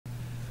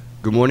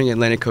Good morning,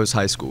 Atlantic Coast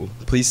High School.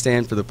 Please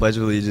stand for the Pledge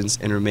of Allegiance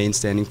and remain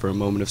standing for a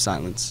moment of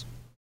silence.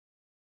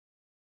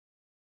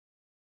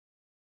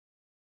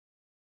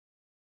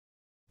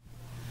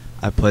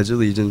 I pledge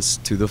allegiance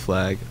to the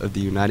flag of the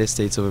United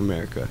States of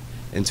America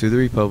and to the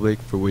republic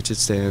for which it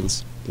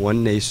stands,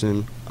 one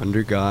nation,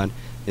 under God,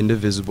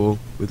 indivisible,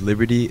 with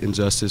liberty and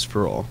justice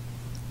for all.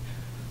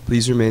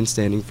 Please remain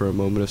standing for a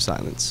moment of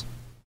silence.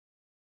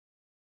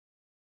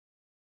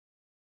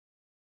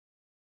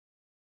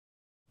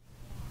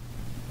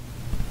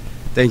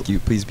 Thank you.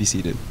 Please be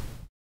seated.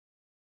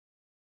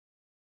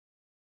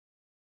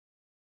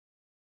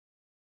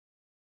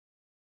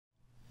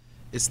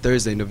 It's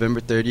Thursday,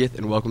 November 30th,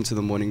 and welcome to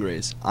the Morning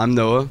Rays. I'm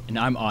Noah. And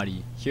I'm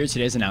Audie. Here are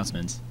today's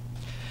announcements.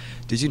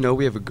 Did you know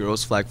we have a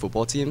girls' flag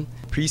football team?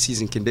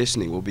 Preseason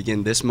conditioning will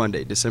begin this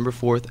Monday, December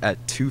 4th at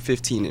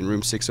 2:15 in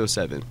room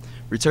 607.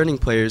 Returning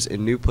players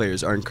and new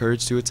players are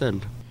encouraged to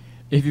attend.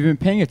 If you've been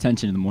paying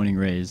attention to the Morning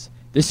Rays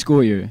this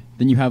school year,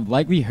 then you have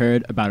likely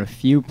heard about a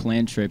few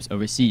planned trips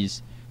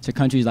overseas to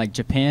countries like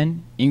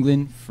Japan,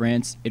 England,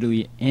 France,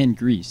 Italy, and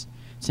Greece,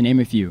 to name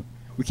a few.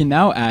 We can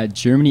now add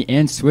Germany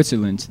and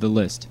Switzerland to the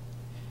list.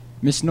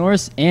 Ms.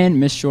 Norris and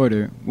Ms.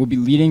 Shorter will be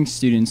leading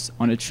students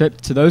on a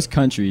trip to those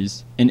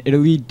countries in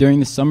Italy during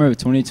the summer of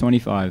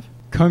 2025.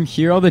 Come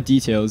hear all the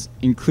details,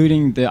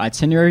 including the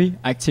itinerary,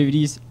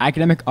 activities,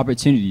 academic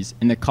opportunities,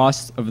 and the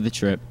costs of the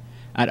trip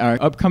at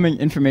our upcoming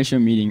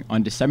information meeting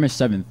on December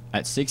 7th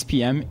at 6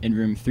 p.m. in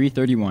room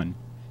 331.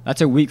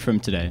 That's a week from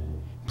today.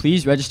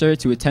 Please register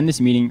to attend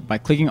this meeting by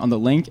clicking on the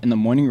link in the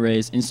Morning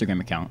Rays Instagram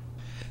account.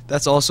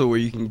 That's also where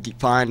you can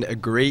find a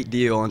great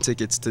deal on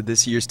tickets to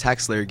this year's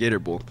TaxSlayer Gator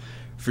Bowl.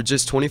 For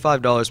just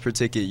 $25 per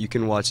ticket, you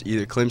can watch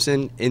either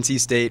Clemson, NC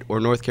State, or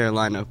North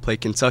Carolina play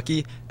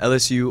Kentucky,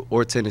 LSU,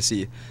 or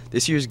Tennessee.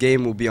 This year's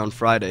game will be on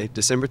Friday,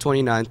 December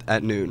 29th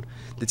at noon.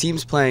 The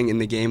teams playing in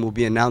the game will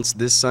be announced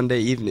this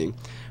Sunday evening,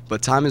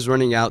 but time is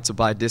running out to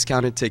buy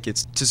discounted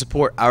tickets to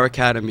support our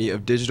Academy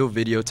of Digital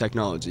Video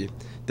Technology.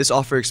 This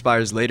offer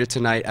expires later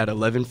tonight at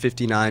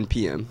 11:59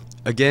 p.m.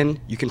 Again,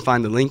 you can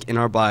find the link in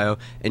our bio,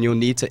 and you'll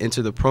need to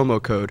enter the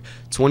promo code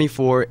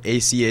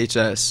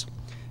 24ACHS.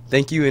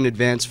 Thank you in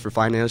advance for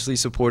financially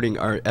supporting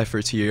our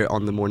efforts here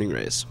on the Morning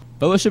Rays.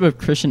 Fellowship of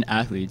Christian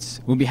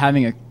Athletes will be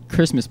having a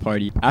Christmas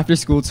party after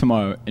school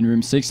tomorrow in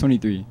room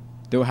 623.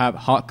 They will have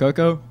hot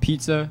cocoa,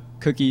 pizza,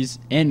 cookies,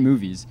 and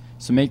movies,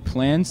 so make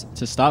plans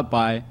to stop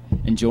by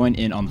and join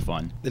in on the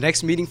fun. The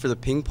next meeting for the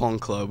Ping Pong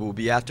Club will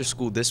be after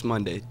school this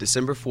Monday,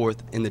 December 4th,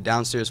 in the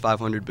downstairs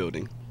 500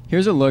 building.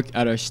 Here's a look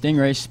at our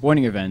Stingray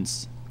sporting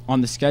events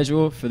on the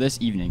schedule for this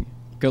evening.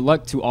 Good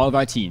luck to all of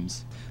our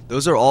teams.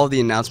 Those are all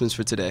the announcements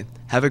for today.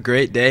 Have a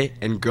great day,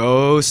 and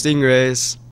go Stingrays!